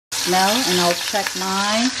smell, and I'll check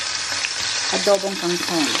my Adobong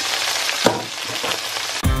Kangkong.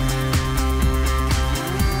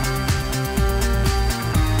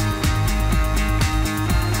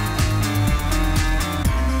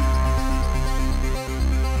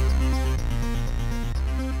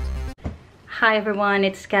 Hi everyone,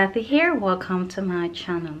 it's Kathy here. Welcome to my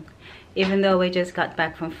channel. Even though we just got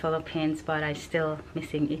back from Philippines, but I still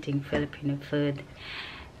missing eating Filipino food.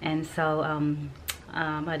 And so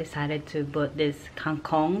I decided to put this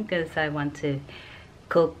kangkong because I want to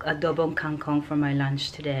cook adobong kangkong for my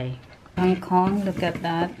lunch today. Kangkong, look at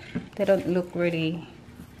that. They don't look really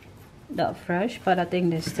that fresh, but I think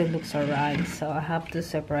this still looks alright. So I have to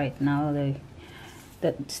separate now.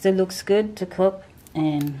 That still looks good to cook,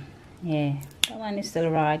 and yeah, that one is still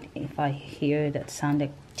right. If I hear that sound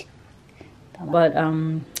like, but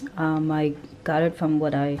I got it from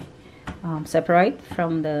what I separate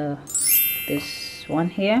from this one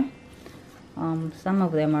here. Some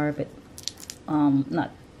of them are a bit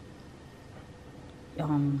not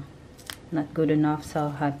good enough, so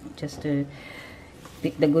I have just to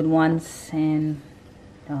pick the good ones, and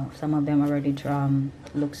some of them already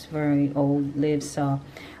looks very old leaves, so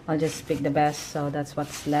I'll just pick the best. So that's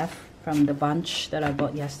what's left from the bunch that I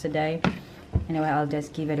bought yesterday. Anyway, I'll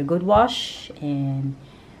just give it a good wash and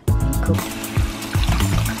cook.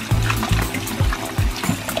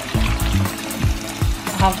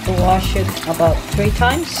 I have to wash it about 3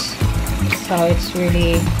 times, so it's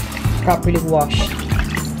really properly washed,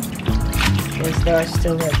 because there are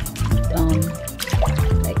still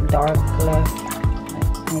like dark left,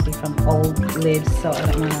 like maybe from old leaves, so I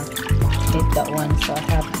don't want to eat that one, so I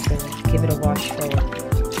have to give it a wash for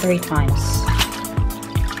 3 times.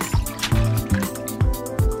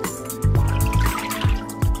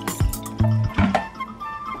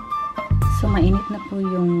 So mainit na po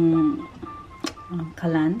yung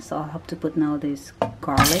kalan, so I'll have to put now this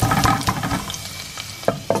garlic.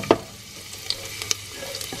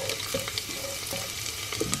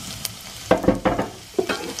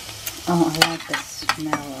 Oh, I like the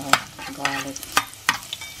smell of garlic.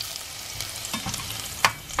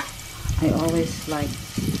 I always like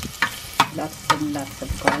lots and lots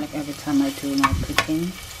of garlic every time I do my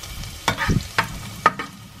cooking.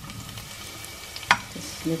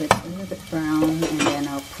 Just leave it a little bit brown, and then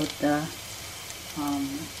I'll put the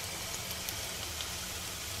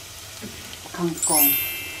kangkong.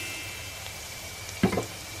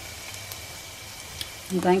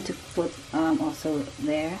 I'm going to put also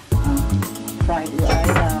there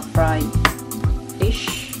fried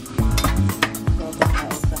fish.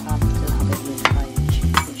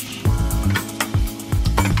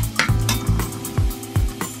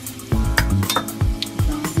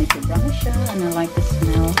 And I like the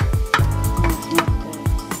smell. It's not good.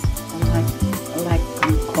 I like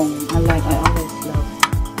kangkong. I always love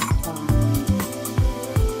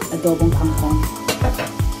adobong kangkong.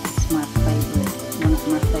 It's my favorite. One of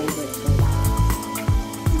my favorite foods.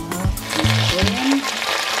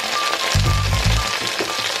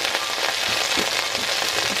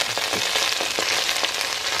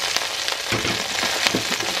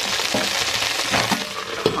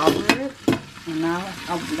 Cover it. And now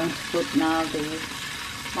I'm going to put my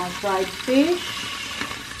fried fish.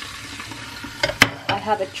 I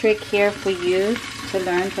have a trick here for you to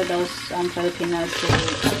learn, for those Filipinos who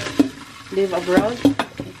live abroad.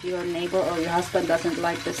 If your neighbor or your husband doesn't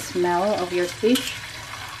like the smell of your fish,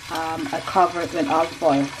 I cover it with olive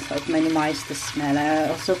oil, so it minimizes the smell. I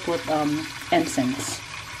also put incense.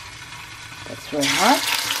 That's very hot.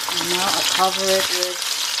 And now I cover it with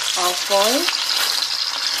olive oil.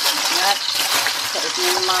 Like that. So it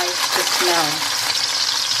minimizes the smell.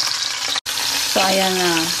 So ayan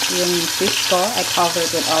na yung fish ko. I covered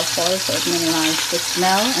with olive oil, so it minimizes the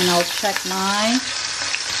smell. And I'll check my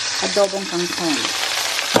adobong kangkong.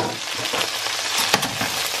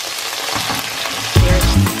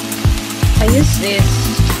 I use this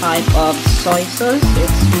type of soy sauce.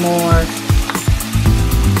 It's more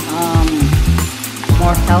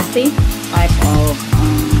healthy type of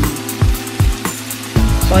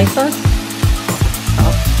soy sauce.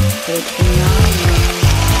 Filipina,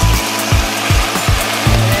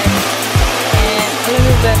 and a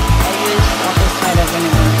little bit I use apple cider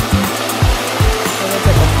vinegar. A little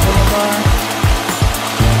bit of vinegar,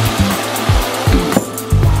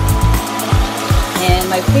 and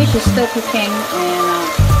my fish is still cooking, and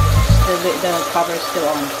the cover is still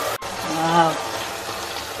on. Wow,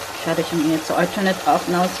 so I turn it off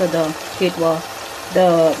now, so the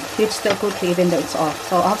heat's still cooking even though it's off.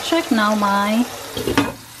 So I'll check now my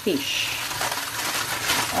fish.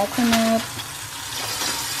 Open it.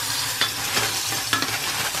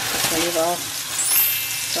 leave off.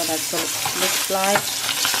 So that's what it looks like.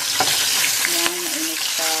 Yan, mainit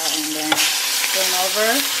siya. And then turn over.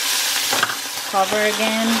 Cover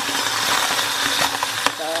again.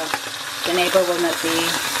 So the neighbor will not be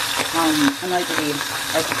annoyed with you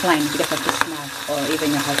or complain because of the smell, or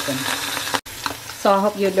even your husband. So I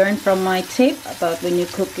hope you learned from my tip about when you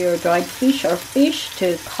cook your dried fish or fish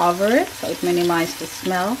to cover it so it minimizes the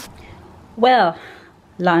smell. Well,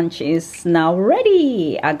 lunch is now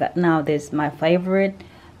ready. I got now this my favorite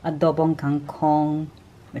Adobong Kangkong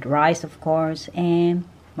with rice, of course, and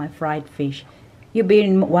my fried fish. You've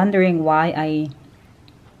been wondering why I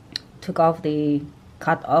cut off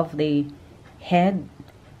the head,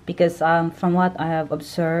 because from what I have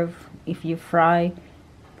observed, if you fry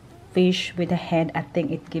fish with the head, I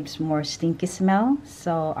think it gives more stinky smell.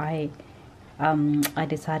 So I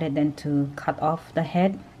decided then to cut off the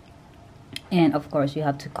head, and of course you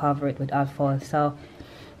have to cover it with alfoil. So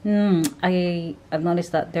I've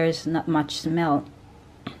noticed that there's not much smell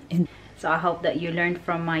so I hope that you learned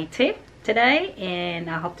from my tip today, and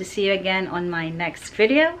I hope to see you again on my next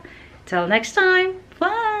video. Till next time,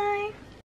 bye.